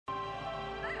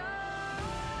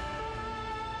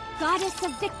Goddess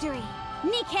of Victory,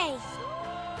 NIKKE!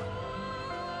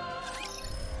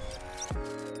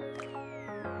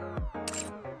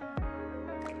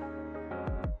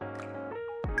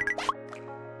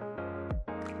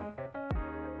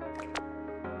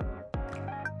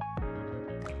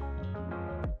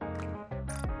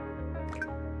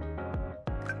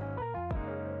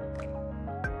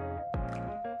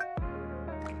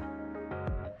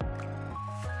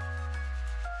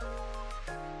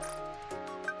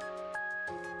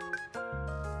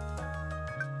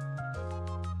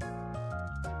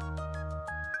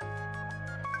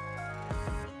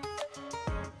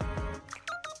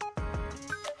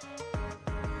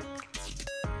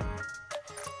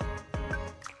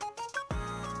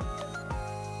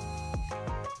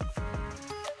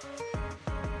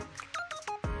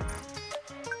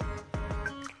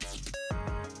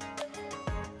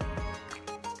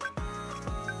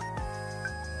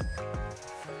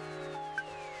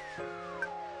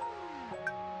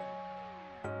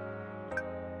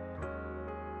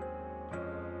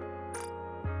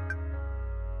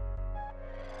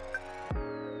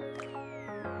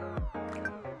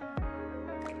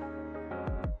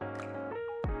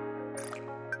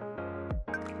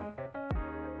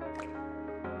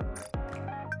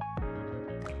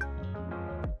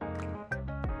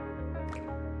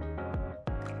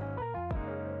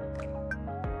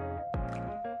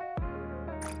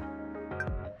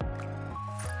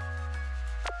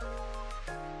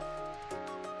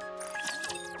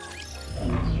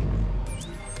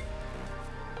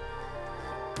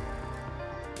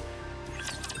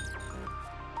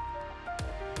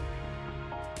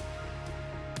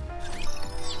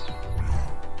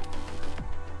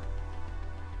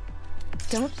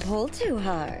 Don't pull too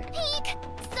hard. Peek!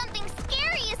 Something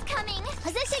scary is coming!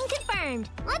 Position confirmed.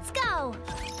 Let's go!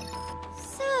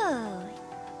 So,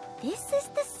 this is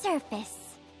the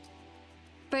surface.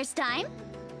 First time?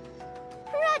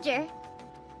 Roger.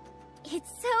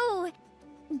 It's so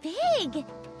big.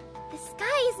 The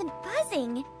sky isn't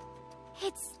buzzing.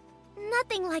 It's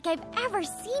nothing like I've ever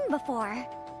seen before.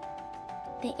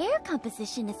 The air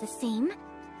composition is the same,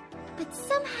 but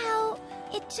somehow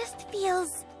it just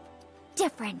feels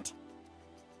different.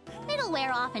 It'll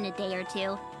wear off in a day or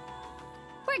two.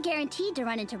 We're guaranteed to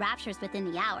run into raptures within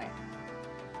the hour.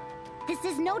 This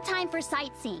is no time for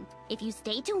sightseeing. If you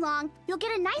stay too long, you'll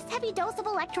get a nice heavy dose of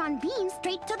electron beams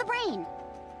straight to the brain.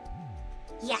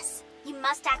 Yes, you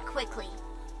must act quickly.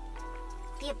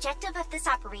 The objective of this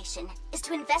operation is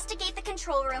to investigate the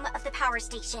control room of the power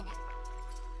station.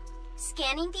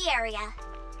 Scanning the area.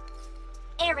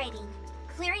 Aerating,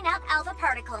 clearing out alpha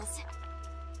particles.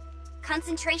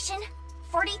 Concentration,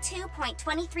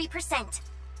 42.23%.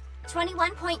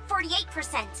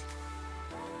 21.48%.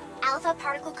 Alpha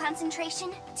particle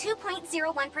concentration,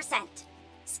 2.01%.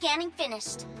 Scanning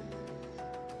finished.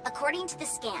 According to the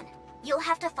scan, you'll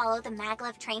have to follow the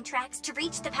maglev train tracks to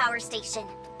reach the power station.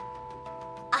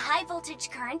 A high voltage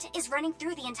current is running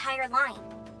through the entire line.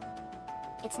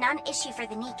 It's not an issue for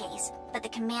the NIKKEs, but the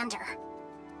commander.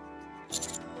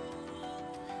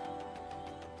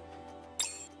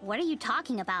 What are you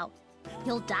talking about?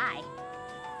 You'll die.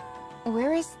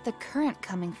 Where is the current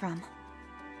coming from?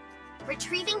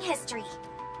 Retrieving history.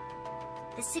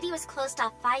 The city was closed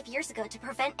off 5 years ago to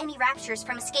prevent any raptures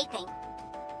from escaping.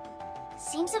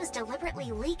 Seems it was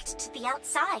deliberately leaked to the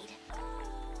outside.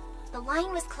 The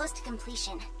line was close to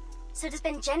completion, so it has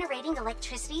been generating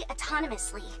electricity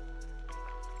autonomously.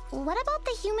 What about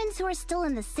the humans who are still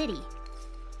in the city?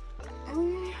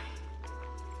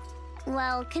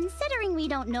 Well, considering we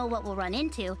don't know what we'll run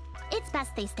into, it's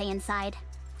best they stay inside.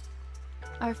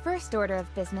 Our first order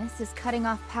of business is cutting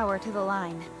off power to the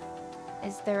line.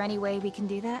 Is there any way we can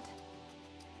do that?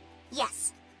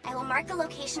 Yes, I will mark the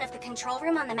location of the control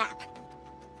room on the map.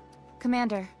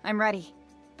 Commander, I'm ready.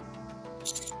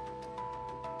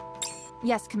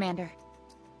 Yes, Commander.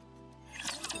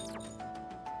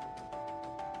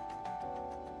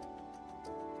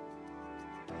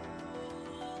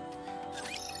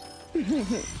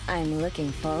 I'm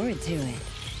looking forward to it.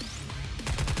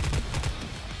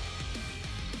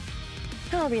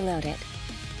 I'll reload it.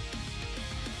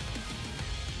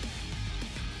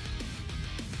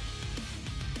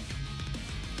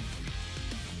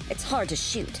 It's hard to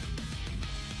shoot.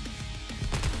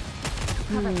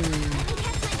 Let me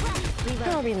catch my breath.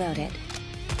 I'll reload it.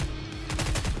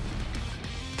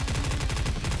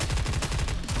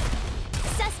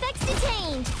 Suspects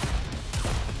detained.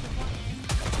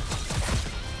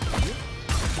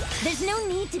 There's no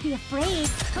need to be afraid.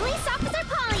 Police Officer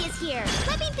Polly is here.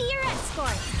 Let me be your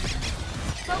escort.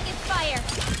 Focus fire.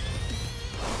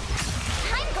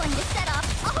 I'm going to set off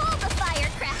all the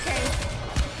firecrackers.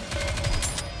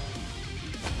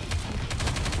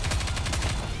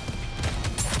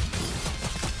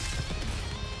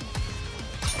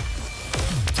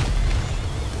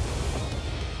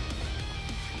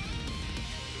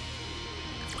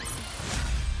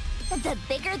 The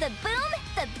bigger the boom,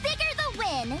 the bigger the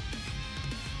win!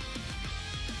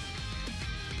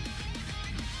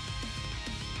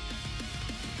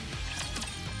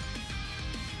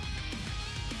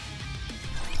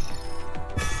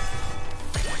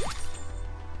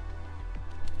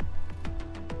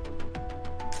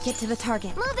 Get to the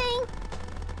target. Moving!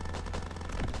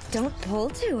 Don't pull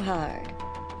too hard.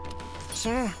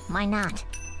 Sure, why not?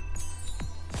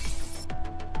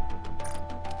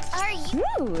 Are you—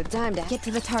 Ooh, time to Get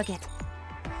to the target.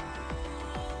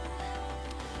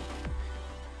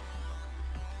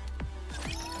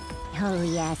 Oh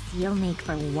yes, you'll make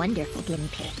for wonderful guinea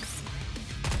pigs.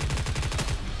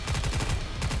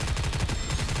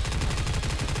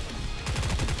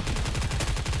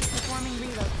 Performing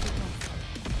reload sequence.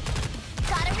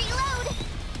 Gotta reload!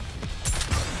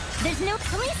 There's no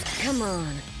police— Come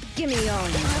on, give me all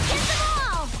you. Get them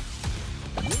all!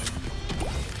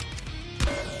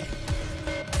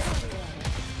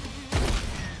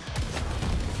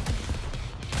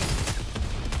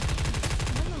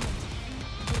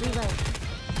 Reload.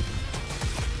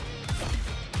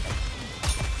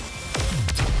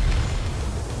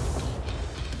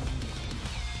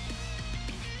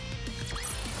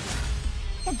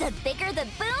 The bigger the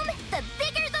boom, the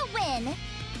bigger the win!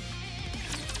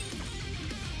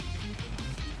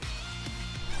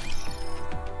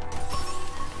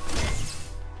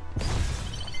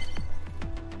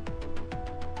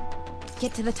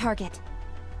 Get to the target.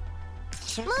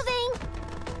 Moving!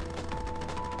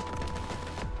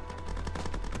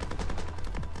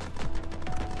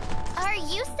 Are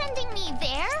you sending me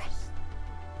there?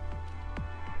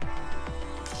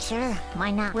 Sure, why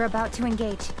not? We're about to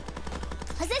engage.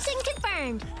 Position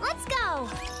confirmed! Let's go!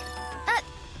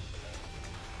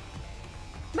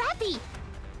 Rappy!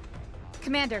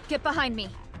 Commander, get behind me.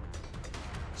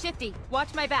 Shifty,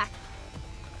 watch my back.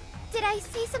 Did I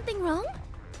say something wrong?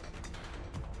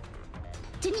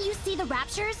 Didn't you see the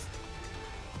raptures?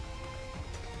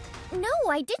 No,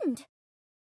 I didn't.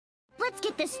 Let's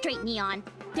get this straight, Neon.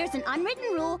 There's an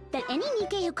unwritten rule that any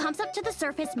NIKKE who comes up to the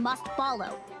surface must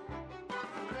follow.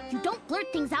 You don't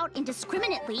blurt things out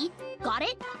indiscriminately. Got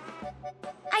it?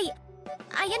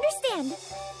 I understand.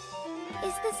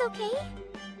 Is this okay?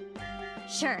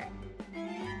 Sure.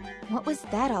 What was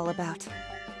that all about?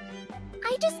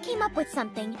 I just came up with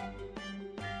something.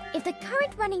 If the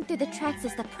current running through the tracks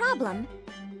is the problem,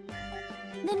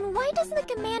 then why doesn't the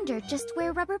commander just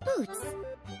wear rubber boots?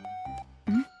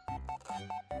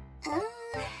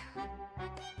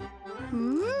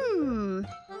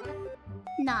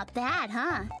 Not bad,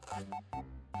 huh?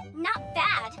 Not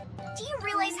bad. Do you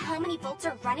realize how many volts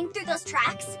are running through those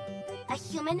tracks? A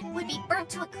human would be burnt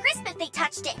to a crisp if they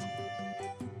touched it.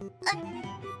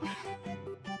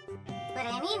 What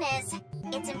I mean is,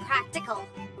 it's impractical.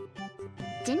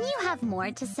 Didn't you have more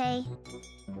to say?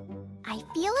 I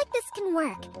feel like this can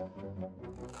work.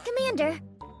 Commander.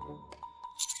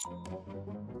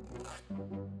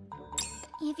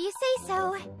 If you say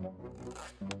so.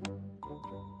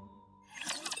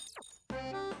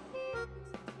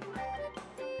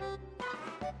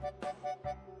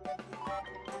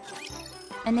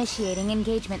 Initiating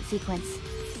engagement sequence.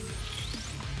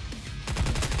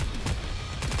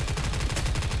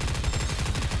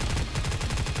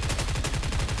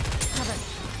 Cover.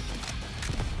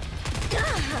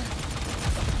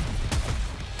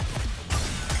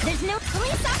 There's no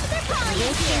police officer calling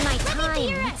you here. my Let me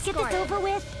be your time. Let's get this escort. over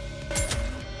with.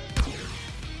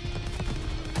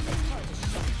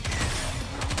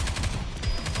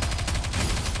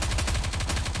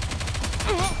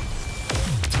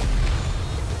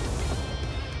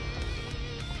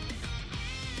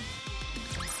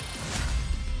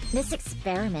 This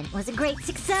experiment was a great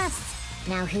success.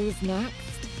 Now who's next?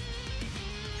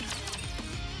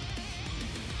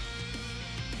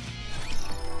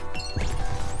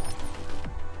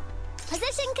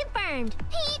 Position confirmed.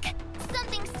 Peek!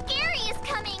 Something scary is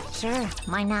coming. Sure,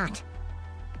 why not?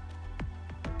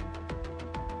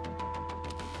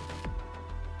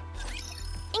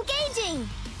 Engaging!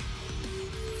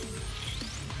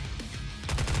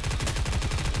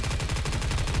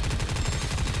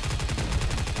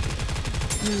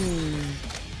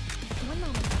 One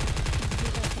moment.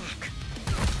 Go back.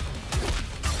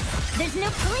 There's no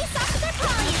police officer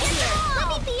calling you here. Let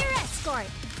me be your escort.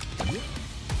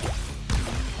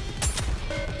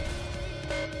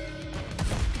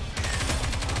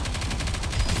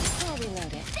 I'll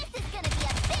reload it. This is gonna be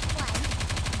a big one.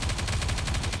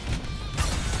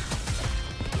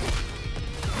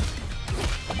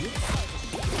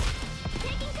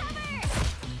 Taking cover.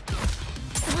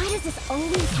 Why does this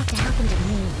always have to happen to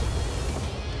me?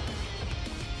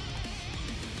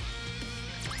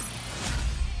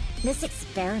 This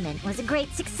experiment was a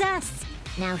great success.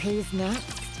 Now who's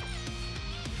next?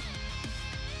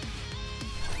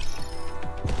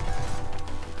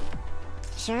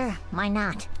 Sure, why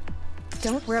not?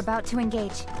 We're about to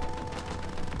engage.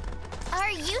 Are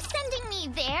you sending me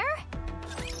there?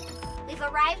 We've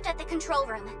arrived at the control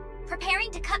room,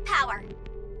 preparing to cut power.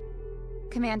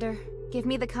 Commander, give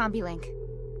me the combi link.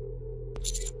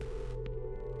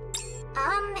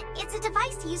 It's a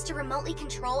device used to remotely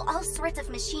control all sorts of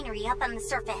machinery up on the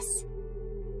surface.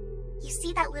 You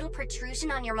see that little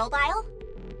protrusion on your mobile?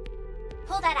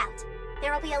 Pull that out.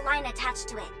 There will be a line attached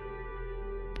to it.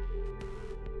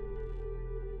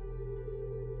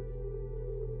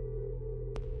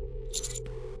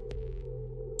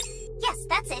 Yes,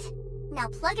 that's it. Now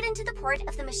plug it into the port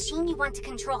of the machine you want to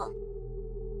control.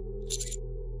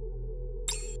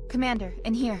 Commander,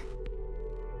 in here.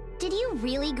 Did you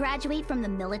really graduate from the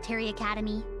military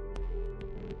academy?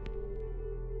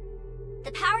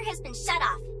 The power has been shut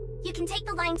off. You can take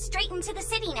the line straight into the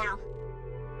city now.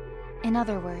 In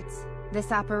other words,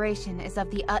 this operation is of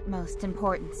the utmost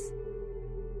importance.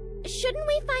 Shouldn't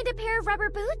we find a pair of rubber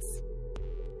boots?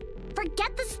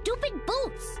 Forget the stupid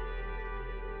boots!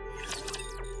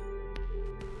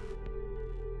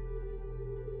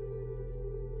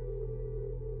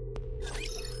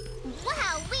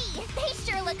 Wowee! They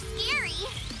sure look scary!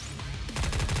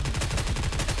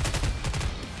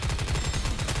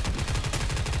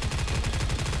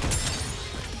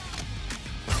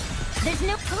 There's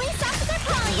no Police officer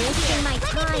calling you wasting here! my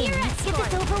Let me be your time. Let's get this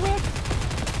escort. over with.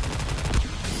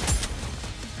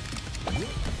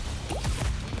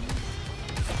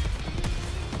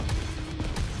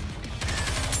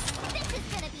 This is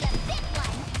gonna be a big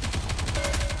one!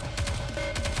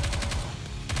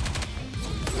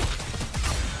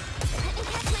 Let me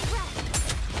catch my breath.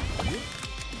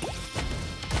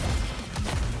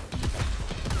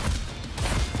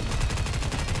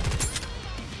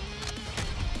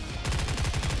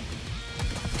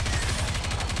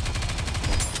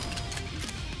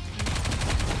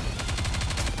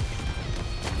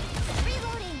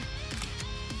 Reloading!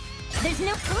 There's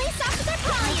no Police officer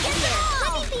calling you here!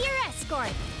 Let me be your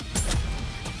escort!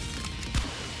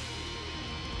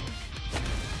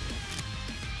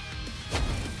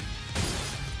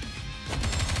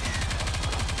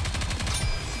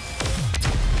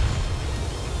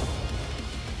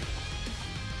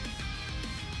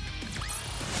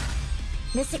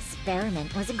 This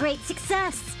experiment was a great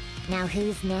success. Now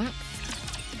who's next?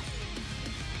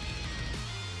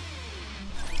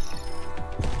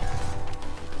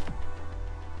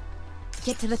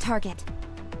 Get to the target.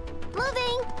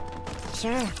 Moving!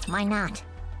 Sure, why not?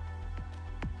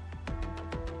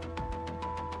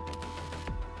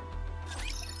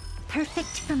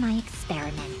 Perfect for my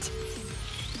experiment.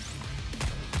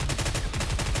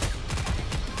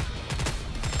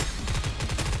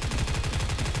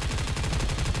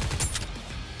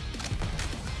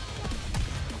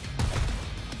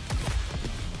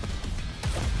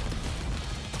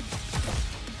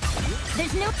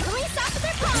 There's no Police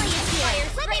officer calling you here!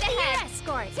 Let me be your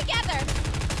escort! Together!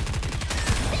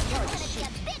 This is gonna be a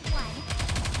big one!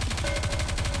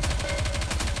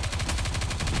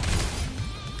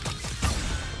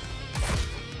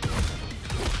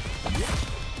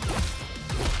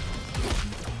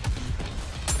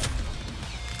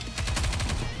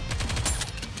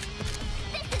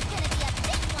 This is gonna be a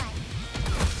big one!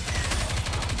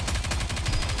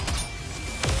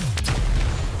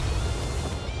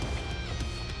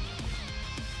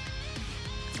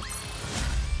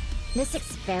 This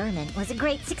experiment was a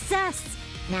great success.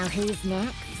 Now who's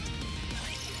next?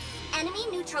 Enemy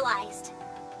neutralized.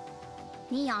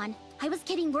 Neon, I was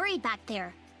getting worried back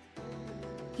there.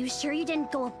 You sure you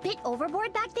didn't go a bit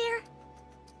overboard back there?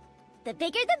 The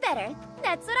bigger the better.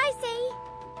 That's what I say.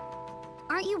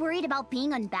 Aren't you worried about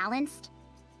being unbalanced?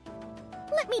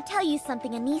 Let me tell you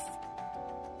something, Anise.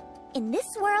 In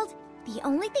this world, the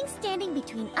only thing standing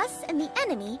between us and the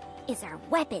enemy is our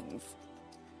weapons.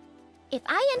 If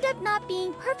I end up not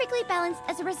being perfectly balanced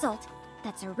as a result,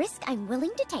 that's a risk I'm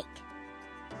willing to take.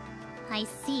 I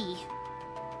see.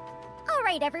 All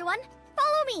right, everyone,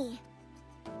 follow me.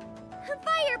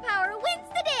 Firepower wins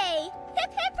the day!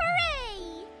 Hip hip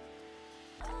hooray!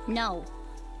 No.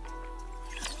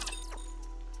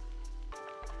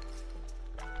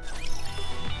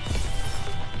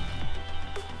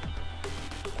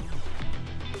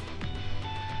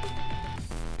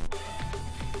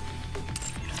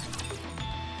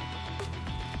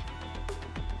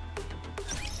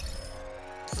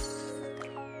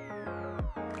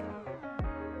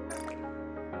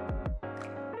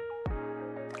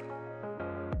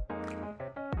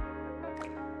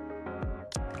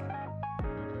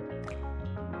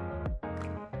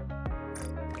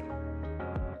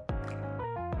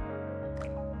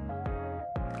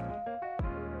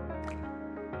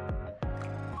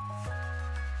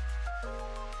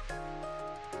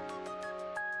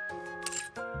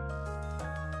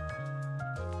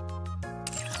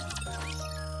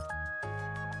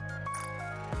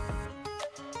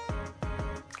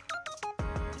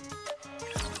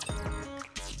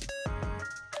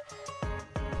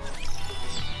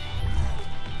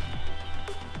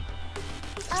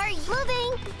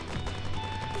 Moving!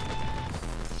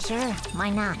 Sure, why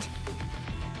not?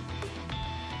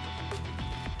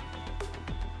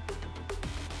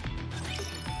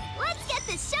 Let's get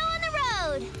this show on the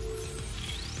road!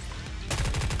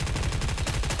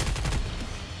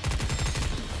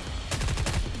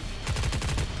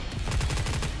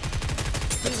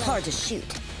 It's hard to shoot.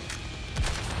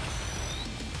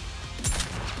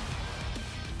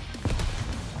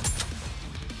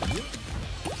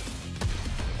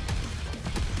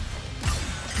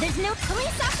 There's no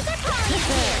police officer calling us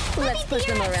here! Let's push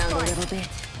them around a little bit.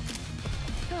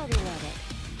 Probably love it.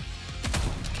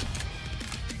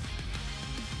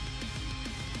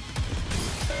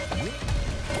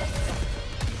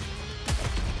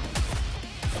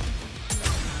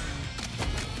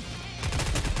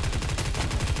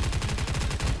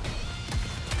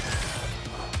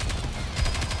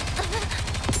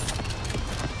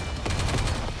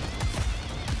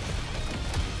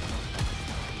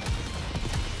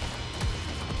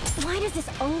 Why does this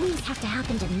always have to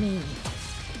happen to me?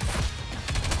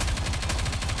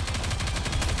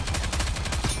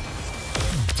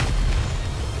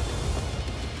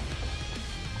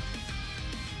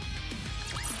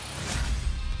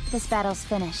 This battle's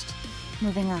finished.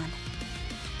 Moving on.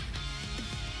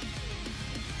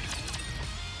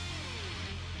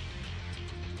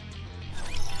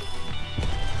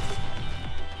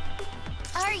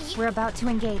 Are you... We're about to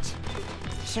engage.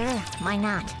 Sure, why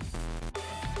not?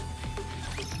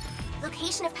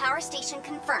 Location of power station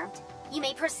confirmed. You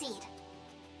may proceed.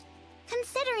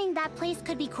 Considering that place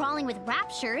could be crawling with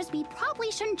raptures, we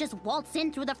probably shouldn't just waltz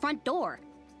in through the front door.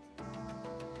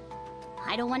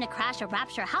 I don't want to crash a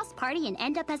rapture house party and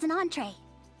end up as an entree.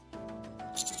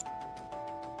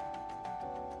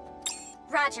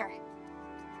 Roger.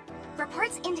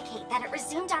 Reports indicate that it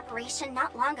resumed operation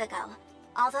not long ago,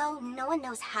 although no one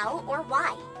knows how or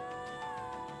why.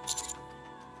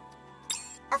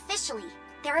 Officially,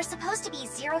 there are supposed to be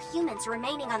 0 humans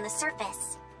remaining on the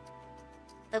surface.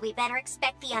 But we better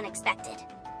expect the unexpected.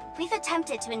 We've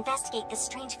attempted to investigate this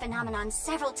strange phenomenon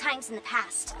several times in the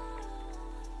past,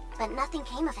 but nothing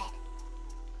came of it.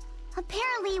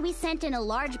 Apparently, we sent in a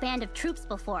large band of troops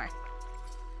before.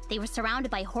 They were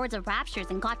surrounded by hordes of raptures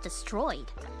and got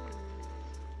destroyed.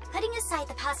 Putting aside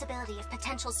the possibility of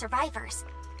potential survivors,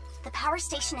 the power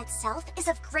station itself is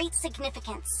of great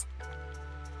significance.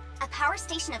 A power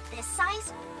station of this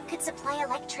size could supply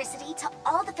electricity to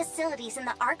all the facilities in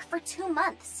the Ark for 2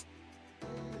 months.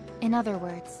 In other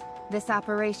words, this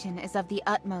operation is of the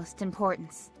utmost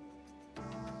importance.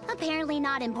 Apparently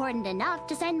not important enough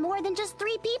to send more than just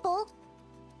 3 people.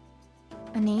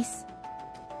 Anise,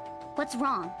 What's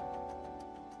wrong?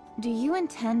 do you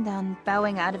intend on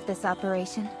bowing out of this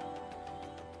operation?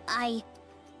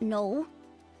 No.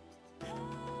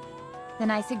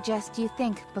 Then I suggest you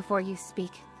think before you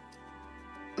speak.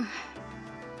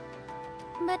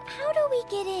 But how do we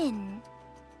get in?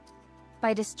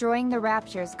 By destroying the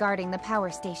raptures guarding the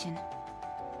power station.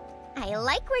 I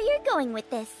like where you're going with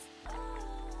this.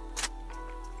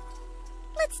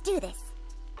 Let's do this.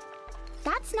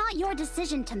 That's not your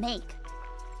decision to make.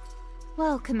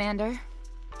 Well, Commander,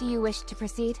 do you wish to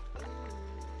proceed?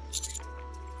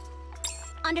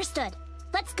 Understood.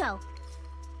 Let's go.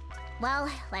 Well,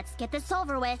 let's get this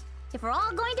over with. If we're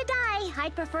all going to die,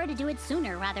 I'd prefer to do it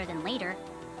sooner rather than later.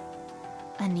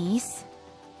 Anise?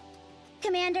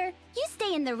 Commander, you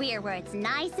stay in the rear where it's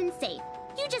nice and safe.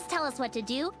 You just tell us what to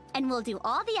do, and we'll do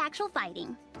all the actual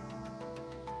fighting.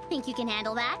 Think you can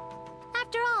handle that?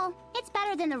 After all, it's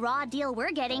better than the raw deal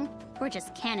we're getting. We're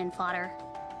just cannon fodder.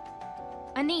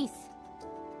 Anise!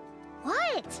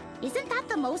 What? Isn't that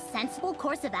the most sensible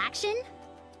course of action?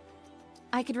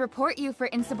 I could report you for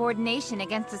insubordination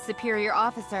against a superior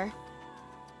officer.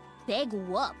 Big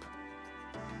whoop.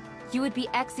 You would be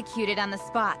executed on the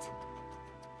spot.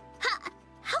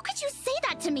 How could you say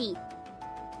that to me?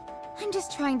 I'm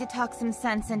just trying to talk some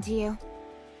sense into you.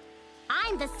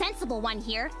 I'm the sensible one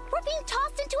here. We're being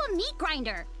tossed into a meat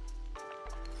grinder.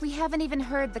 We haven't even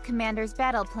heard the Commander's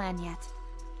battle plan yet.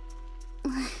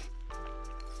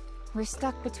 We're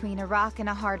stuck between a rock and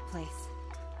a hard place.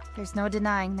 There's no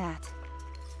denying that.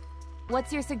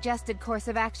 What's your suggested course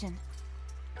of action?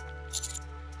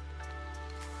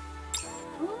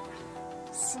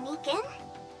 Sneak in?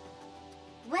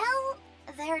 Well,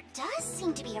 there does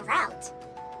seem to be a route.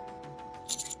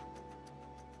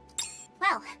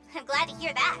 Well, I'm glad to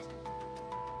hear that.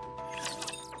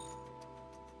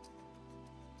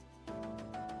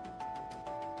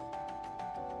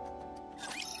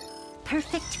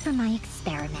 Perfect for my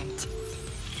experiment.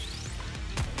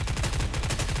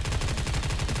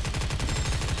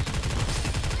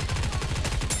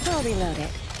 I'll reload it.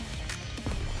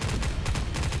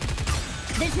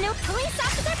 There's no police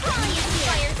officer calling you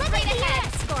here! Let's Straight be your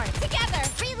ahead. escort! Together!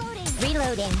 Reloading!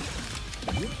 Reloading.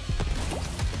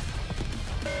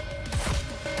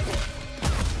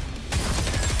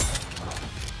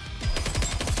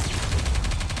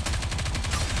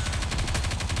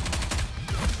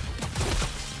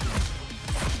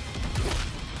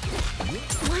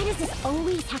 Why does this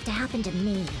always have to happen to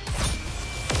me?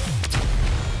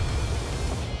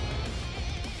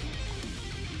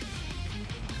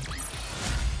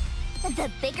 The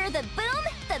bigger the boom,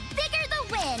 the bigger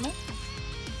the win!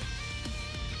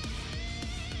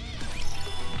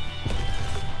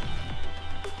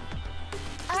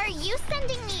 Are you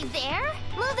sending me there?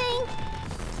 Moving!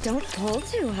 Don't pull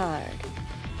too hard.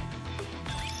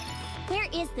 Where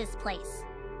is this place?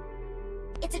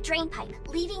 It's a drain pipe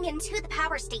leading into the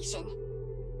power station.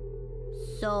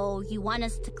 So, you want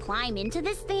us to climb into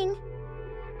this thing?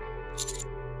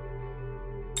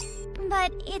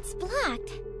 But it's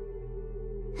blocked.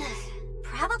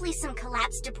 Probably some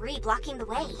collapsed debris blocking the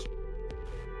way.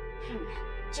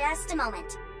 Just a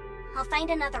moment. I'll find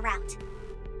another route.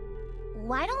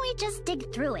 Why don't we just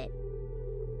dig through it?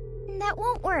 That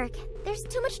won't work. There's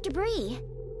too much debris.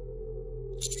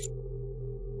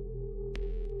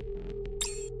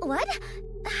 What?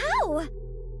 How?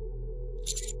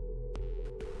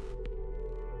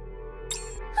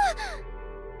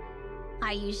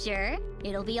 Are you sure?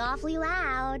 It'll be awfully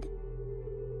loud.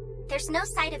 There's no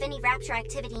sight of any rapture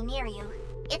activity near you.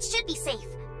 It should be safe.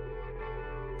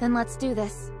 Then let's do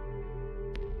this.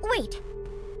 Wait,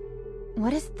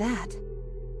 What is that?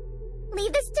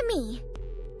 leave this to me.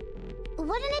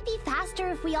 Wouldn't it be faster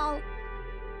if we all...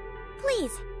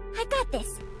 Please, I got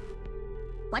this.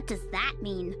 What does that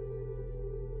mean?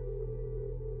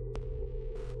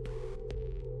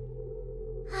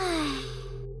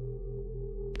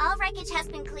 All wreckage has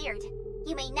been cleared.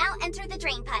 You may now enter the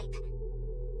drain pipe.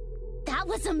 That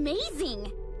was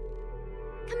amazing!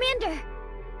 Commander!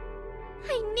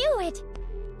 I knew it!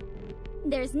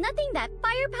 There's nothing that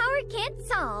firepower can't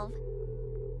solve.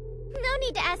 No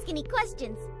need to ask any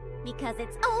questions, because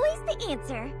it's always the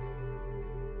answer.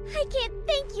 I can't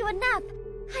thank you enough.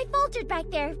 I faltered back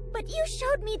there, but you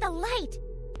showed me the light.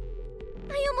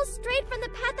 I almost strayed from the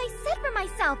path I set for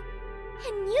myself,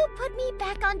 and you put me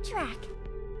back on track.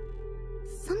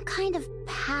 Some kind of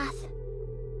path.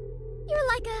 You're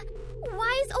like a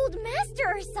wise old master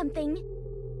or something.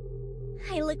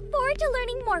 I look forward to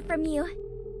learning more from you.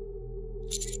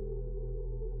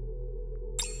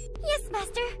 Yes,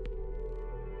 Master.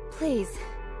 Please,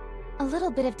 a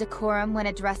little bit of decorum when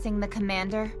addressing the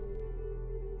commander.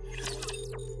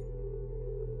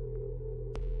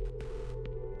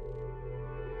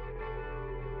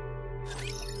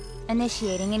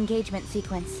 Initiating engagement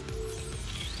sequence.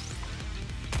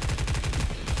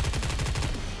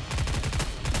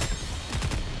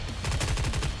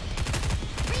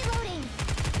 Reloading.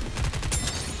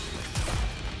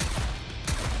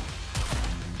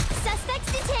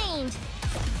 Suspects detained.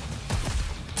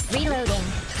 Reloading.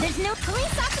 There's no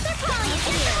police officer calling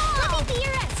you here. Let me be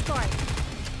your escort.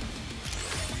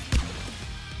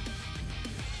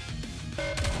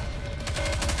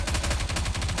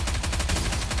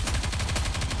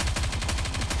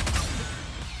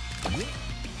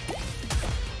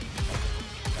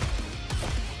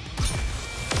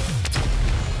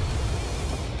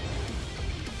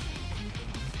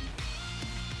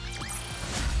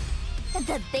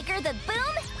 The bigger the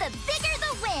boom, the bigger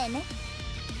the win.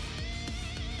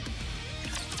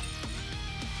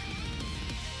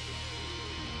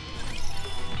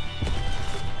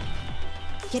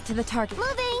 Get to the target.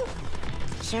 Moving.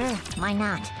 Sure, why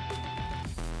not?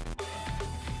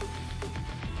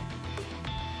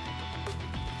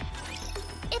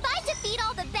 If I defeat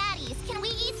all the baddies, can we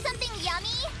eat something yummy?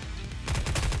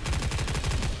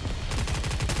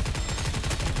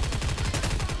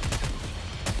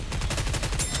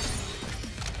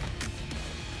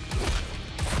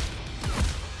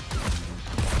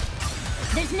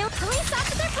 There's no police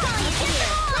officer calling you here.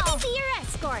 Let me be your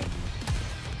escort.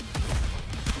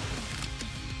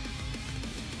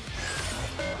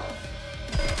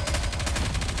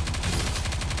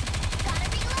 Gotta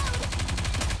reload.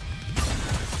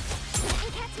 Let me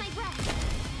catch my breath.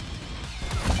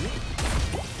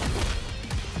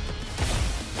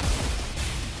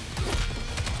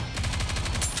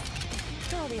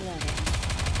 I'll reload it.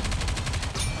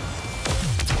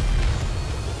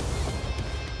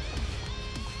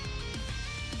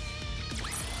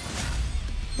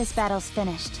 This battle's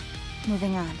finished.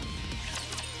 Moving on.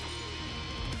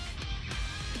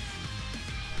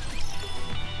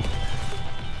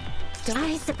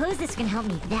 I suppose this can help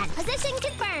me then. Position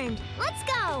confirmed. Let's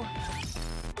go.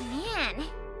 Man,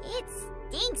 it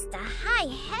stinks to high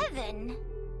heaven.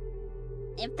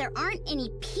 If there aren't any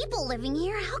people living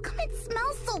here, how come it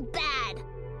smells so bad?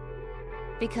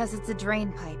 Because it's a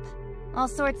drain pipe. All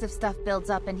sorts of stuff builds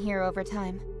up in here over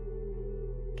time.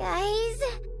 Guys,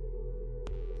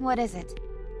 What is it?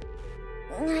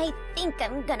 I think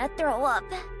I'm gonna throw up.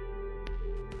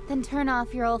 Then turn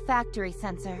off your olfactory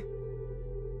sensor.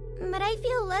 But I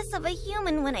feel less of a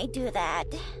human when I do that.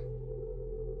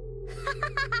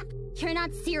 You're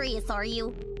not serious, are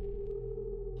you?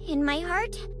 In my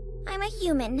heart, I'm a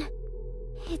human.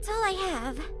 It's all I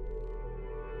have.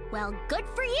 Well, good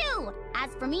for you!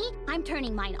 As for me, I'm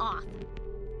turning mine off.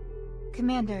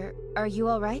 Commander, are you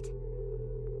alright?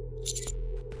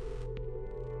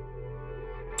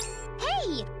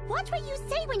 Hey! Watch what you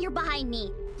say when you're behind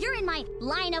me! You're in my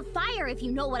line of fire, if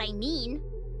you know what I mean.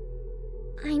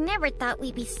 I never thought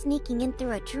we'd be sneaking in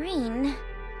through a drain.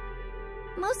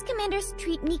 Most commanders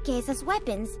treat Nikkes as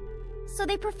weapons, so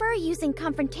they prefer using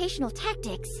confrontational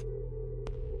tactics.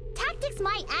 Tactics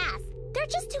my ass! They're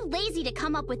just too lazy to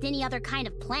come up with any other kind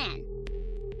of plan.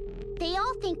 They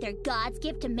all think they're God's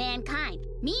gift to mankind.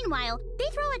 Meanwhile, they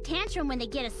throw a tantrum when they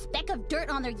get a speck of dirt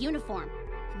on their uniform.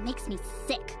 It makes me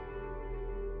sick.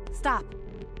 Stop.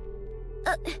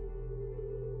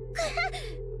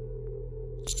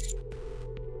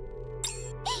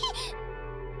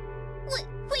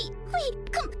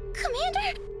 Wait,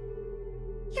 Commander?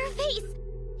 Your face,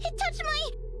 it touched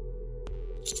my...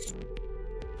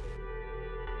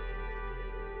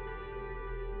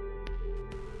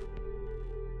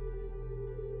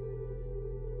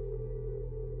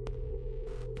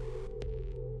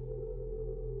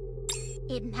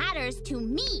 It matters to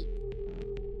me.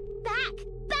 Back!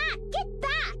 Get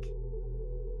back!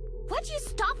 What'd you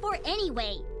stop for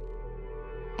anyway?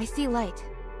 I see light.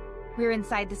 We're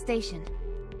inside the station.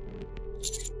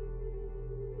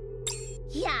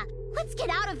 Yeah, let's get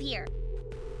out of here.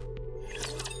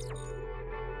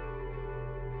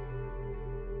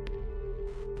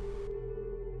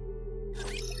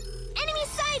 Enemy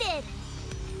sighted!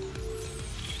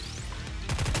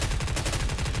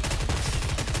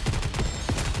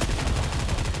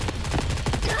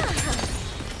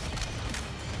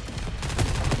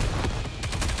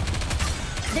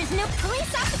 There's no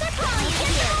police officer calling you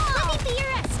here! Let me be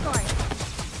your escort!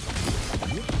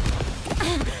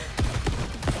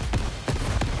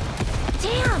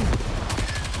 Damn!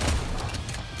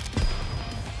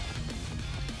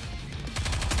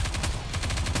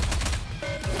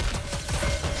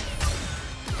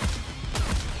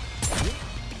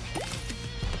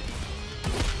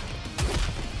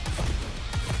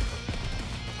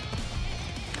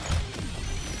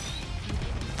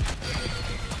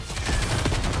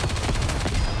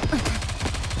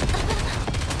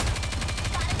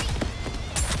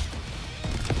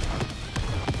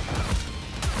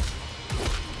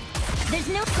 There's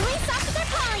no police officer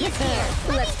calling us here!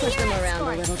 Let's me be push them your around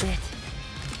a escort. little bit.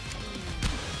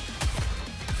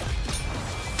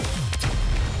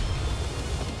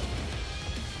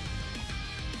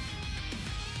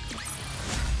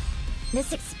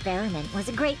 This experiment was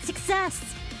a great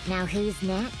success. Now who's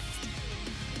next?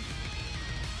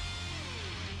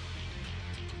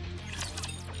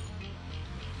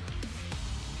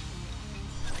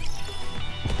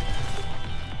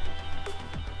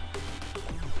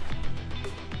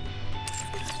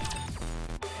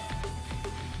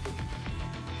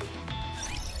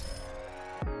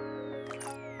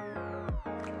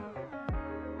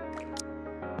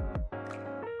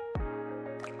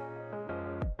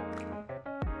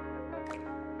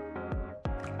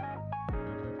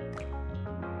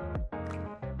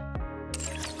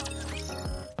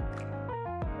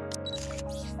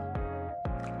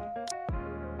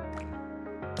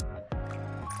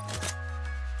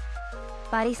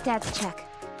 Body stats check.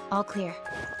 All clear.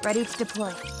 Ready to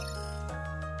deploy.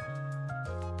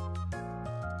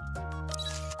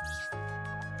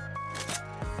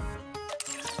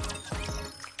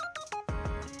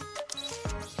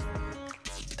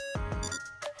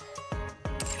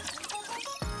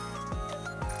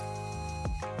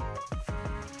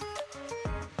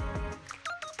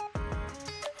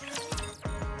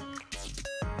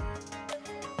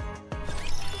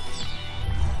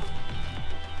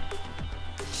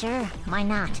 Sure, why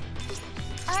not?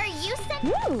 Are you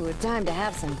set? Ooh, time to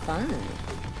have some fun.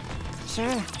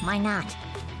 Sure, why not?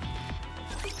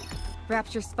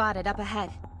 Rapture spotted up ahead.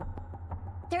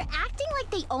 They're acting like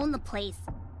they own the place.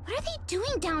 What are they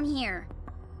doing down here?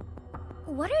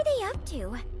 What are they up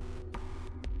to?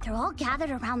 They're all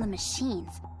gathered around the machines.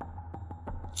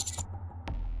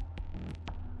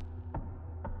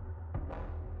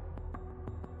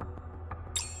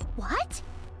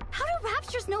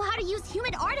 harvesters know how to use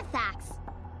human artifacts.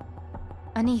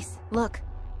 Anise, look.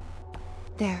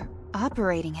 They're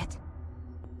operating it.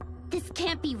 This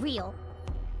can't be real.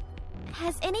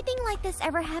 Has anything like this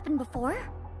ever happened before?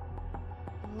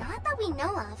 Not that we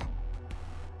know of.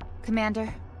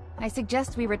 Commander, I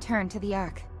suggest we return to the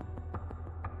Ark.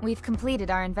 We've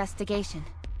completed our investigation.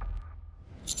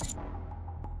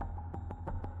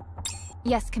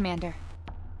 Yes, Commander.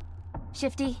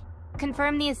 Shifty,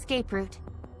 confirm the escape route.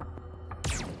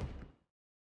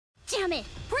 Damn it!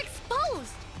 We're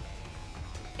exposed!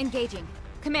 Engaging.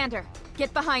 Commander,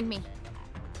 get behind me.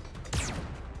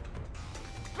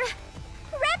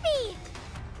 Reppy!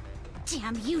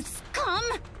 Damn you, scum!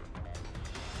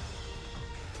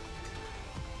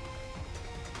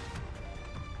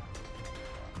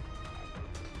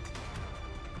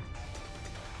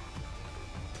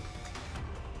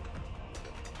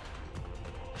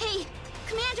 Hey,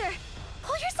 Commander!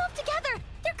 Pull yourself together!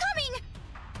 They're coming!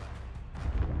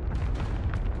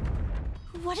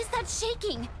 What is that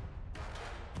shaking?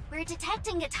 We're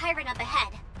detecting a tyrant up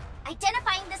ahead.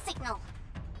 Identifying the signal.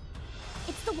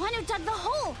 It's the one who dug the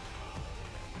hole!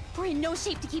 We're in no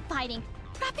shape to keep fighting.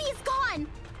 Rappy is gone!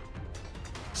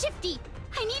 Shifty,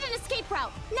 I need an escape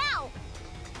route, now!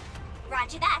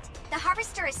 Roger that. The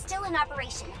harvester is still in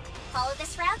operation. Follow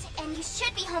this route, and you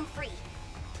should be home free.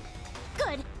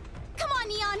 Good. Come on,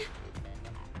 Neon!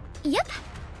 Yep.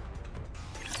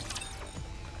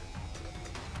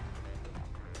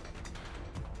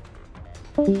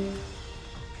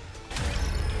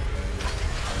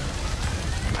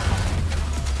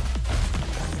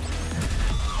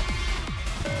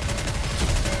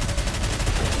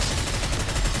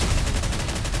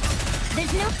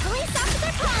 There's no police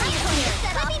officer calling here!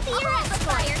 Set off all the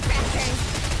firecrackers.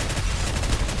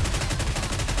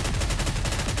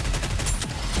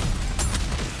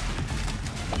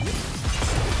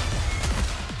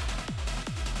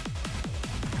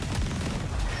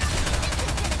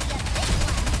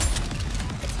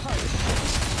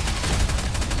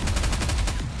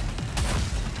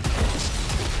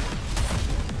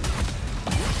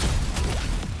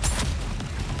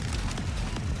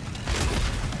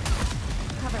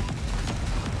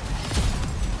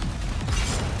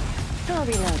 I'll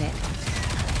reload it.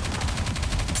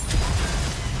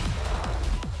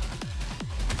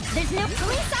 There's no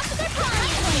police officer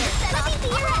calling here! Set off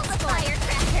all the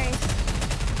firecrackers.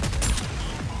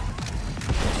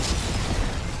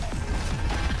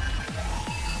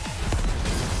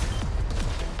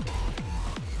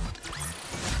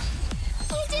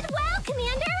 You did well,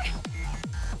 Commander!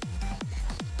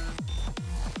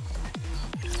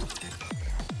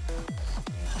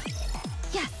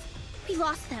 Yes, we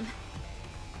lost them.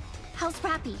 How's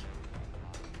Rappy?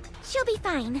 She'll be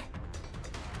fine.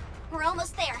 We're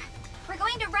almost there. We're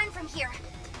going to run from here.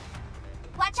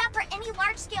 Watch out for any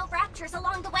large-scale raptors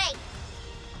along the way.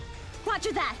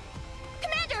 Roger that!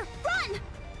 Commander, run!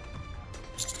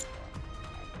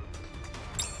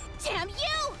 Damn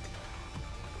you!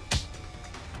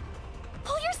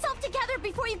 Pull yourself together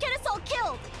before you get us all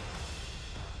killed!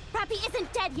 Rappy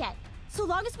isn't dead yet. So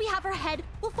long as we have her head,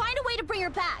 we'll find a way to bring her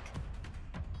back.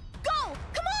 Go!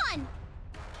 Come on!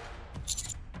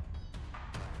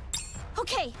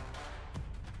 Okay.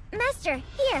 Master,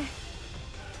 here.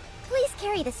 Please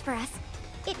carry this for us.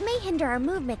 It may hinder our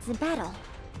movements in battle.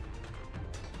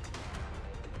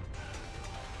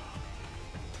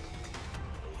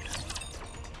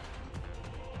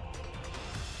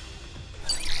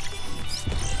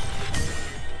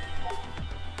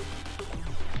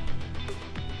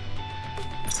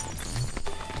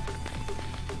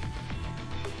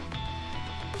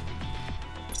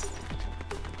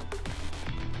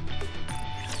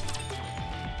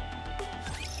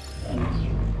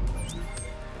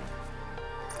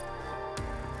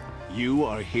 You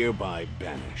are hereby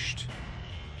banished.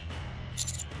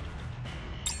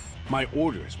 My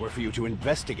orders were for you to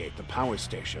investigate the power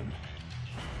station,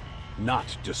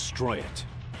 not destroy it.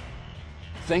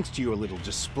 Thanks to your little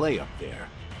display up there,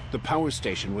 the power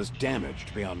station was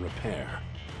damaged beyond repair.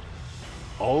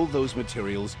 All those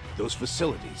materials, those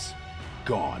facilities,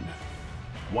 gone.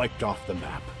 Wiped off the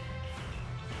map.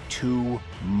 2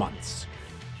 months.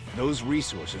 Those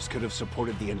resources could have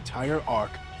supported the entire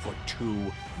Ark for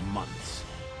 2 months.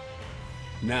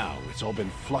 Now it's all been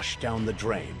flushed down the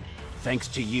drain, thanks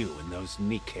to you and those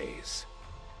NIKKEs.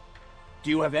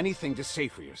 Do you have anything to say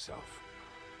for yourself?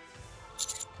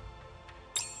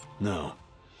 No.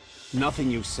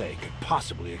 Nothing you say could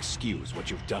possibly excuse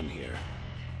what you've done here.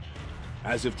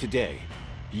 As of today,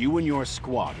 you and your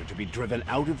squad are to be driven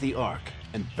out of the Ark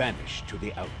and banished to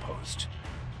the outpost.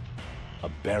 A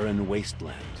barren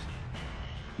wasteland.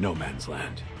 no man's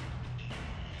land.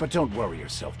 But don't worry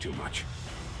yourself too much.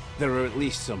 There are at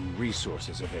least some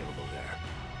resources available there.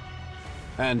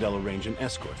 And I'll arrange an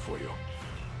escort for you.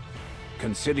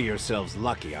 Consider yourselves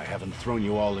lucky I haven't thrown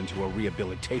you all into a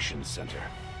rehabilitation center.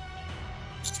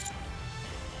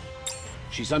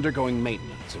 She's undergoing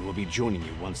maintenance and will be joining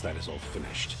you once that is all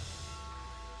finished.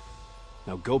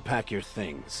 Now go pack your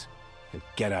things and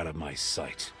get out of my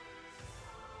sight.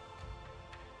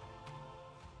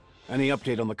 Any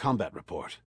update on the combat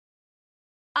report?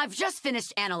 I've just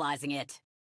finished analyzing it.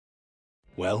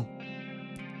 Well?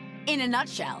 In a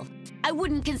nutshell, I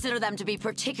wouldn't consider them to be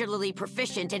particularly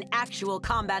proficient in actual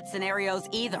combat scenarios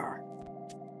either.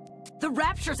 The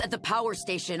Raptures at the power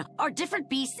station are different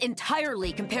beasts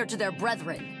entirely compared to their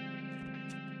brethren.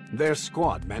 Their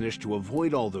squad managed to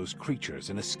avoid all those creatures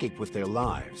and escape with their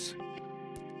lives.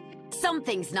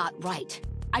 Something's not right.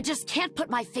 I just can't put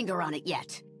my finger on it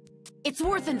yet. It's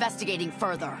worth investigating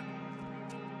further.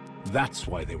 That's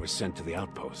why they were sent to the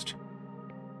outpost.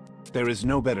 There is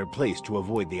no better place to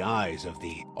avoid the eyes of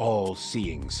the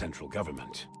all-seeing central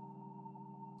government.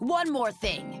 One more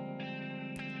thing.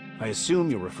 I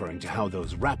assume you're referring to how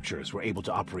those Raptures were able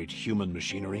to operate human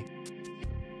machinery?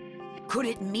 Could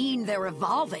it mean they're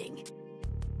evolving?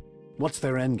 What's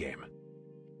their endgame?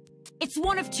 It's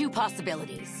one of two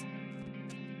possibilities.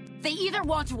 They either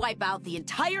want to wipe out the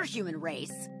entire human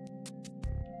race,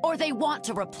 or they want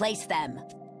to replace them.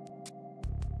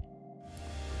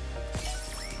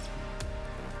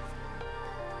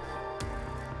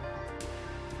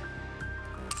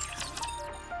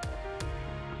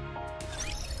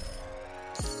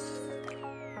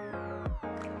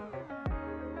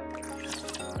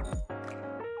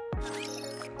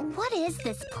 What is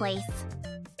this place?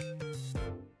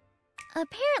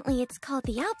 Apparently it's called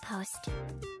the Outpost.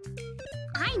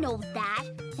 I know that.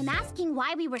 I'm asking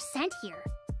why we were sent here.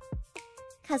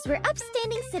 'Cause we're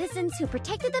upstanding citizens who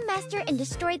protected the Master and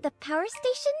destroyed the power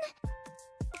station?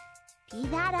 Be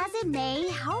that as it may,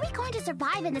 how are we going to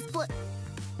survive in this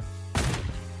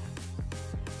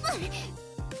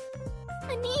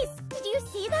Anise, did you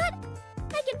see that?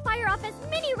 I can fire off as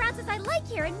many rounds as I like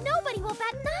here and nobody will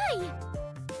bat an eye!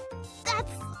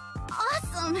 That's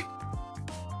awesome!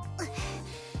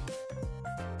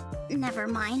 Never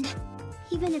mind.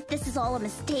 Even if this is all a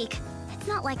mistake, it's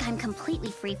not like I'm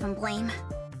completely free from blame.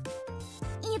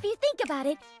 If you think about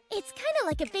it, it's kind of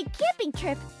like a big camping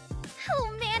trip.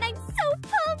 Oh man, I'm so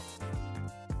pumped!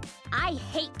 I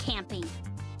hate camping.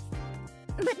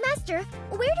 But Master,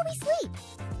 where do we sleep?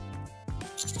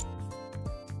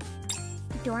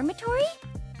 Dormitory?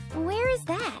 Where is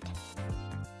that?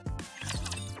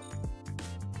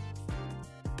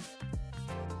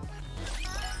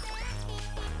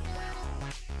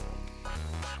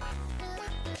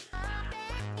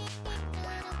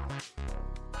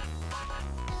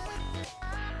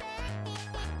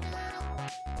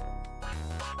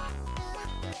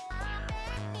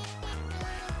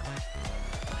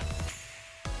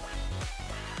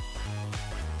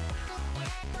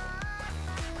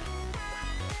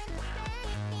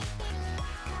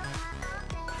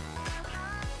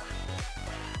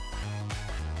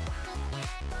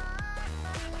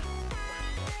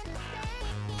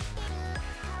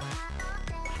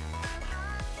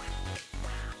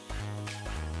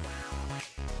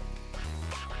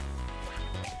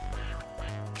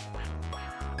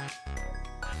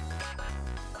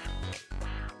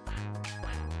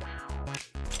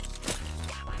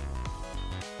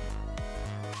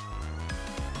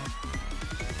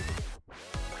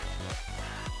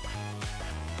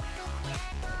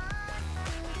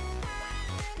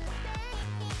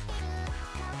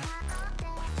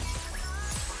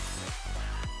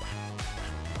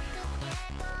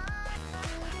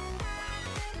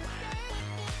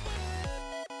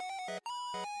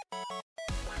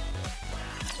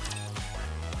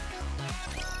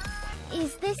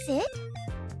 Is this it?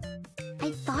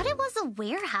 I thought it was a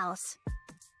warehouse.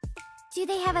 Do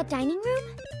they have a dining room?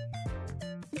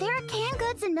 There are canned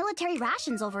goods and military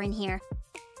rations over in here.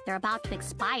 They're about to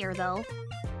expire, though.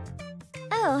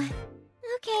 Oh,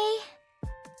 okay.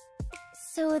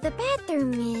 So the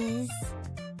bathroom is...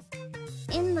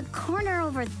 in the corner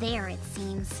over there, it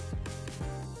seems.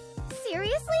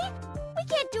 Seriously? We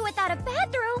can't do without a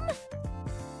bathroom!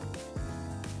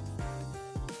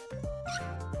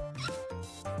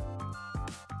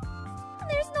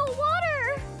 There's no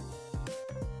water!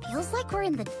 Feels like we're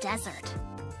in the desert.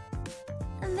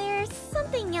 There's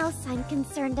something else I'm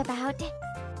concerned about.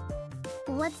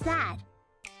 What's that?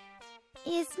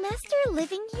 Is Master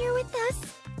living here with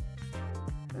us?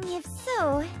 If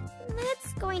so,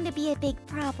 that's going to be a big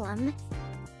problem.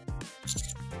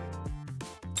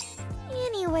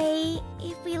 Anyway,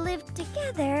 if we lived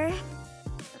together...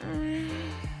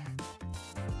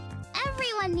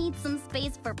 Everyone needs some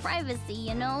space for privacy,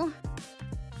 you know?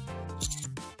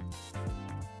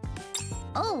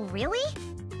 Oh, really?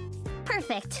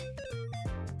 Perfect.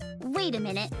 Wait a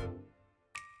minute.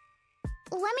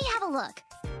 Let me have a look.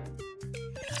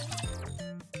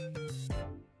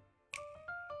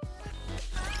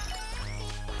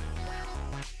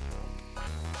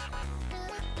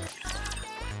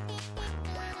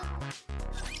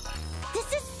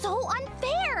 This is so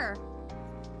unfair!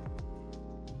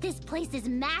 This place is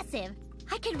massive.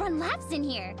 I could run laps in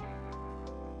here.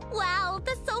 Wow,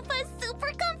 the sofa is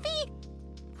super comfy!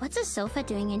 What's a sofa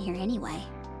doing in here anyway?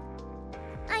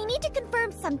 I need to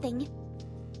confirm something.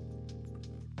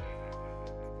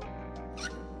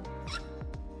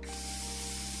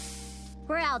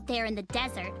 We're out there in the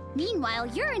desert. Meanwhile,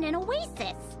 you're in an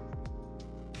oasis.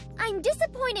 I'm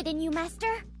disappointed in you,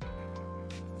 Master.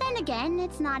 Then again,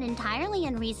 it's not entirely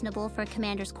unreasonable for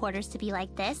Commander's quarters to be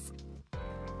like this.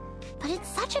 But it's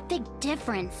such a big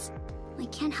difference. I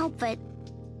can't help but...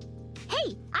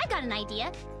 Hey, I got an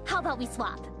idea. How about we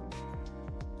swap?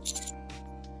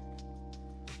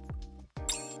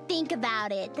 Think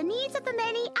about it. The needs of the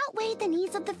many outweigh the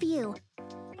needs of the few.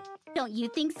 Don't you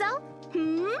think so?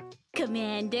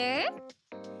 Commander?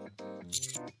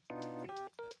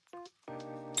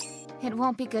 It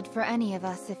won't be good for any of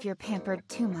us if you're pampered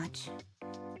too much.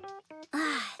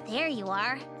 Ah, there you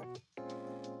are.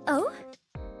 Oh?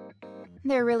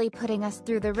 They're really putting us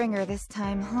through the ringer this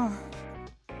time, huh?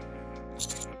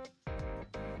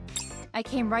 I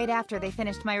came right after they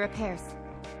finished my repairs.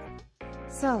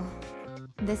 So,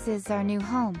 this is our new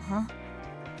home, huh?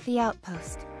 The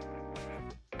outpost.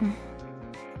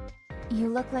 You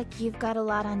look like you've got a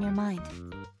lot on your mind.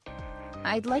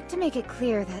 I'd like to make it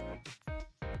clear that...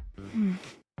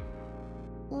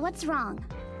 What's wrong?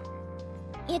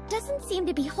 It doesn't seem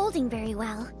to be holding very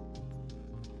well.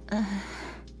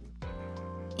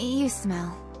 You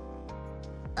smell.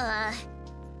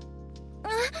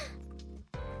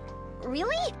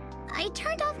 Really? I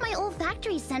turned off my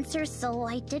olfactory sensor, so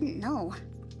I didn't know.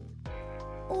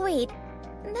 Wait,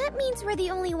 that means we're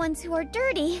the only ones who are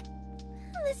dirty.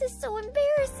 This is so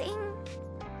embarrassing.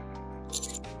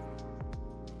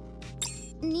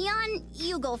 Neon,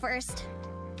 you go first.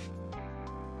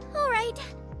 All right.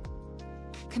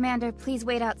 Commander, please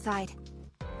wait outside.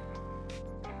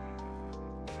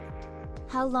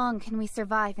 How long can we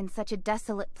survive in such a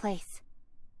desolate place?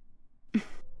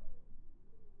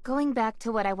 Going back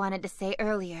to what I wanted to say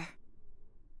earlier,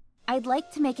 I'd like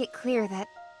to make it clear that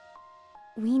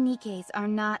we NIKKEs are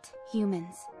not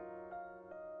humans.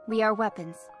 We are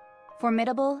weapons.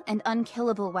 Formidable and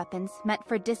unkillable weapons meant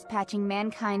for dispatching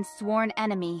mankind's sworn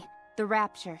enemy, the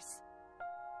Raptures.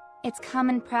 It's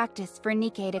common practice for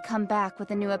NIKKE to come back with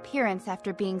a new appearance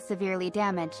after being severely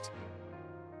damaged.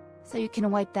 So you can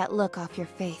wipe that look off your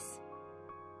face.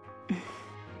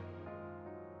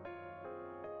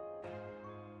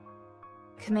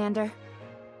 Commander,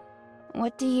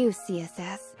 what do you see us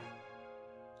as?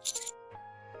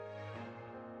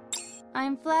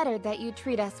 I'm flattered that you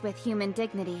treat us with human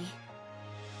dignity.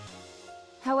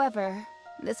 However,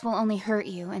 this will only hurt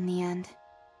you in the end.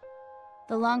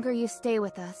 The longer you stay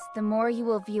with us, the more you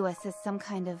will view us as some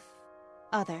kind of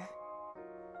other.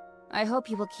 I hope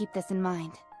you will keep this in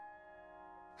mind.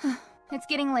 It's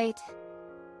getting late.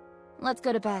 Let's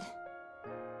go to bed.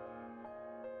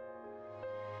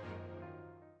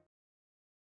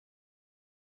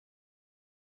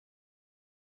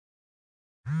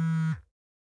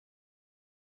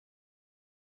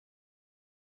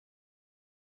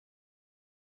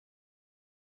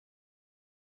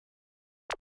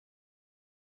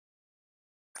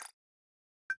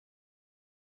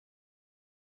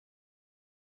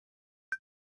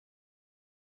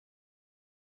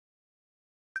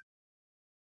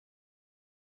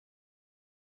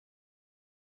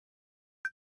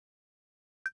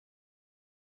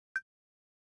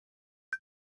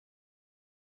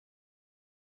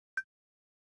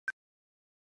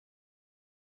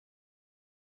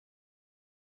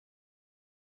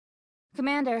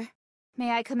 Commander,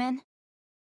 may I come in?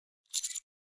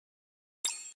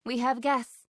 We have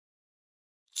guests.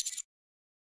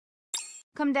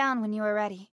 Come down when you are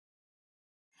ready.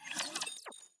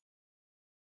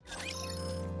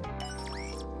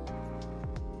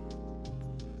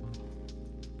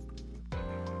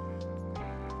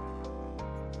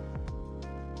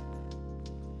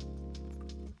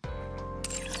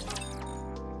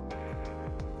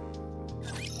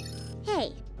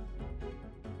 Hey.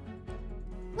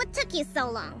 What took you so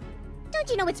long? Don't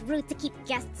you know it's rude to keep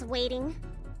guests waiting?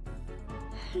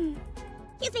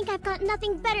 You think I've got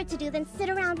nothing better to do than sit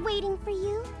around waiting for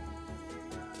you?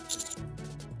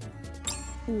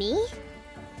 Me?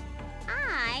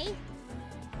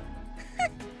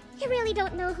 You really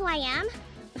don't know who I am?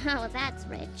 Oh, that's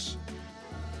rich.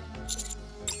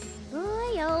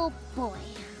 Boy, oh boy.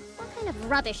 What kind of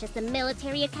rubbish is the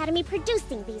military academy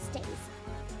producing these days?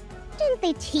 Didn't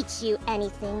they teach you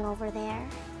anything over there?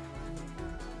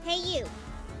 Hey you,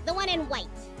 the one in white.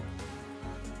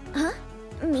 Huh?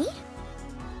 Me?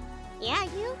 Yeah,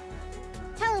 you?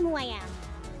 Tell him who I am.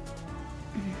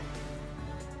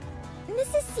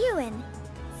 This is Ewan,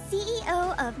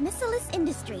 CEO of Missilis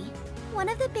Industry, one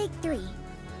of the big three.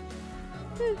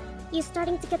 You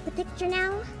starting to get the picture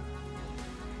now?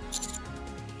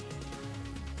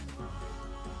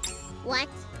 What?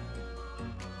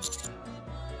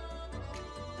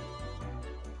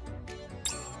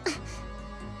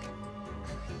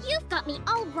 You've got me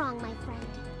all wrong, my friend.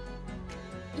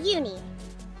 Uni.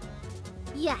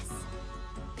 Yes.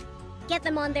 Get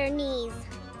them on their knees.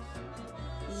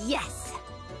 Yes.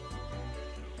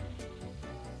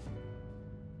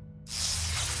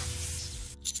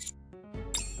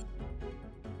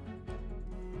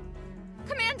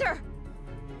 Commander!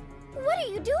 What are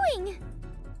you doing?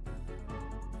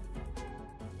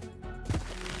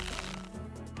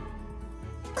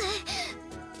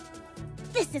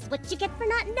 This is what you get for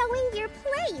not knowing your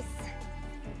place.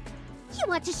 You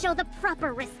want to show the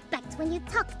proper respect when you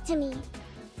talk to me.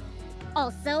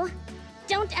 Also,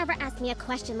 don't ever ask me a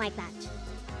question like that.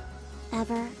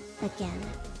 Ever again.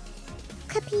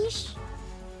 Capiche?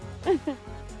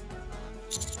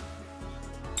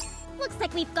 Looks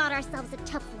like we've got ourselves a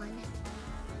tough one.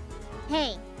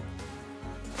 Hey.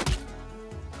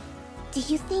 Do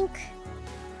you think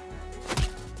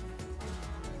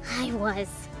I was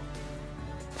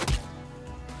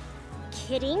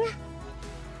kidding?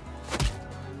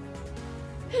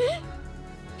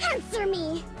 Answer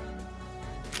me!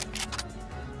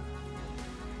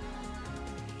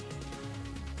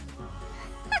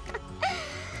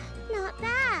 Not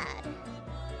bad.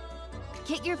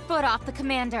 Get your foot off the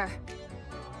commander.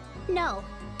 No,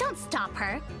 don't stop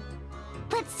her.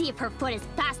 Let's see if her foot is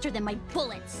faster than my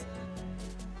bullets.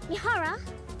 Mihara?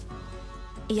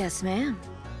 Yes, ma'am.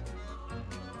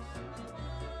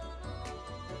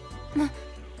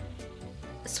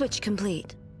 Switch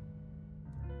complete.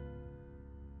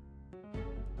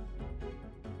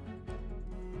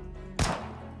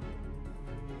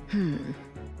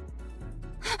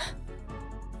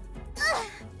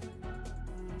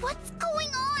 What's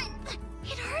going on?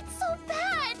 It hurts so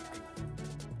bad.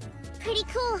 Pretty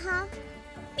cool, huh?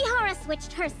 Mihara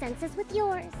switched her senses with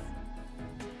yours.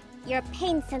 Your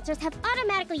pain sensors have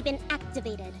automatically been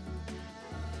activated.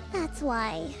 That's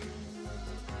why.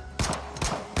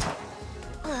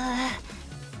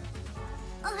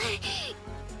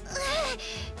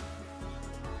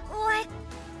 What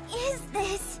is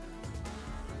this?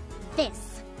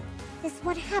 This is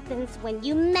what happens when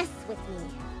you mess with me.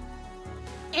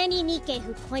 Any NIKKE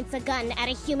who points a gun at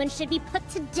a human should be put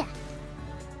to death.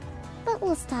 But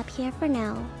we'll stop here for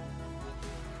now.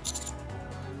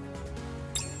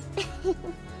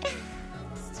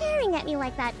 Staring at me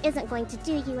like that isn't going to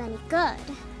do you any good.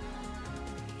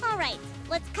 Alright,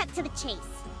 let's cut to the chase.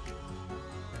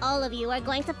 All of you are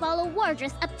going to follow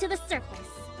Wardress up to the surface.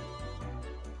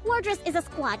 Wardress is a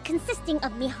squad consisting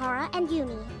of Mihara and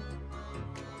Yumi.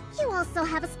 You also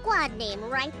have a squad name,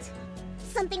 right?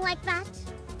 Something like that?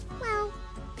 Well,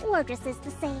 Wardress is the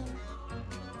same.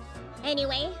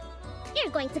 Anyway,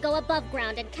 you're going to go above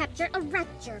ground and capture a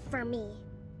rapture for me.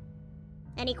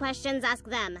 Any questions, ask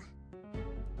them.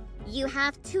 You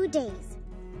have 2 days.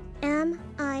 Am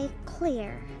I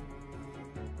clear?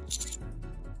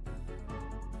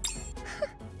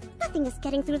 Nothing is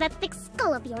getting through that thick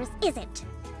skull of yours, is it?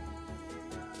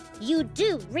 You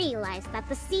do realize that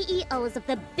the CEOs of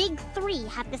the Big Three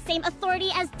have the same authority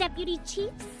as deputy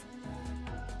chiefs?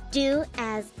 Do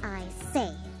as I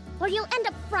say, or you'll end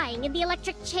up frying in the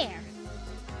electric chair.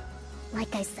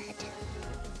 Like I said,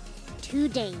 2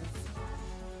 days.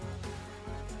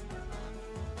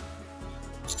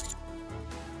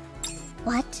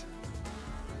 What?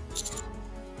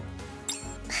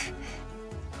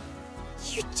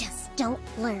 You just don't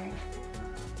learn.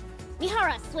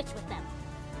 Mihara, switch with them.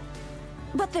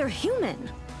 But they're human.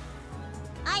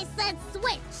 I said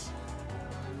switch!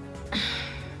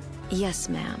 Yes,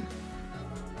 ma'am.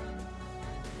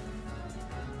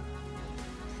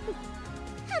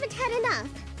 Haven't had enough.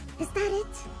 Is that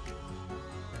it?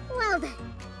 Well then,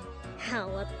 how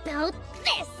about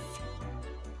this?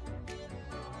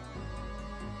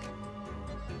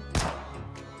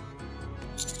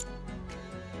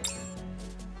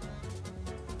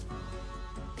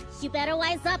 You better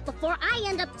wise up before I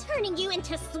end up turning you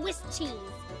into Swiss cheese.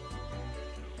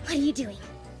 What are you doing?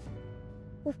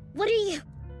 What are you...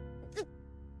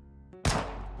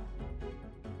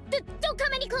 Don't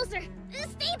come any closer!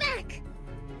 Stay back!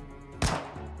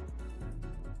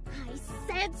 I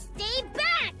said stay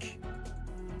back!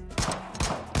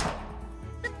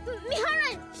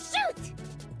 Mihara, shoot!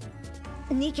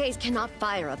 Nikke's cannot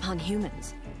fire upon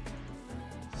humans.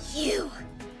 You!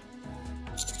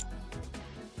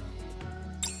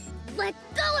 Let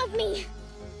go of me!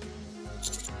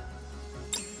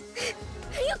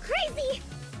 Are you crazy?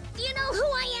 Do you know who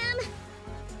I am?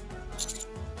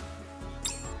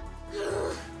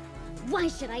 Why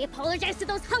should I apologize to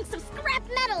those hunks of scrap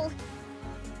metal?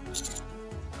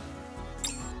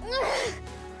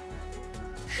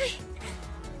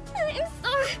 I'm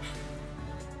sorry.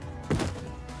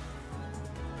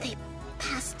 They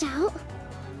passed out?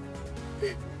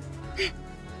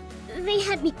 They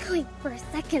had me going for a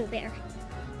second there.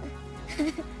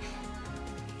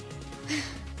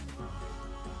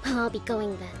 I'll be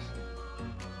going then.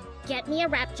 Get me a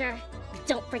rapture.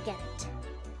 Don't forget it.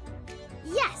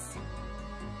 Yes!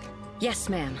 Yes,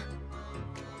 ma'am.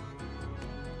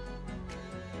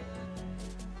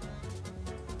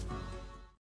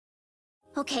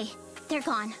 Okay, they're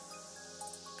gone.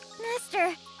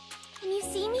 Master, can you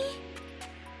see me?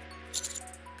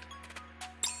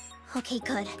 Okay,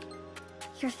 good.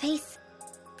 Your face...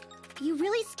 You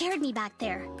really scared me back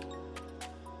there.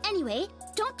 Anyway,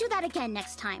 don't do that again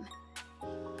next time.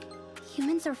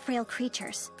 Humans are frail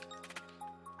creatures.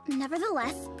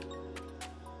 Nevertheless...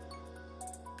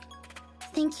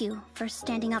 Thank you for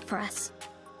standing up for us.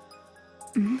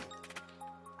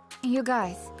 You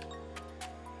guys.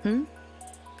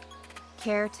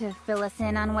 Care to fill us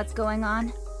in on what's going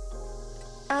on?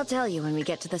 I'll tell you when we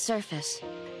get to the surface.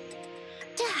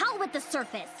 To hell with the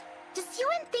surface! Does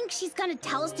Yuen think she's gonna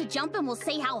tell us to jump and we'll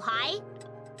say how high?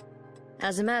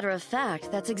 As a matter of fact,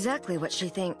 that's exactly what she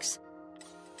thinks.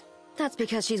 That's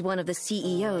because she's one of the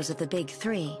CEOs of the Big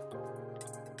Three.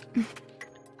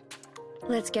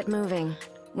 Let's get moving.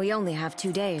 We only have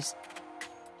 2 days.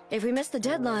 If we miss the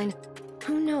deadline,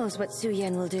 who knows what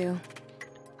Suyen will do.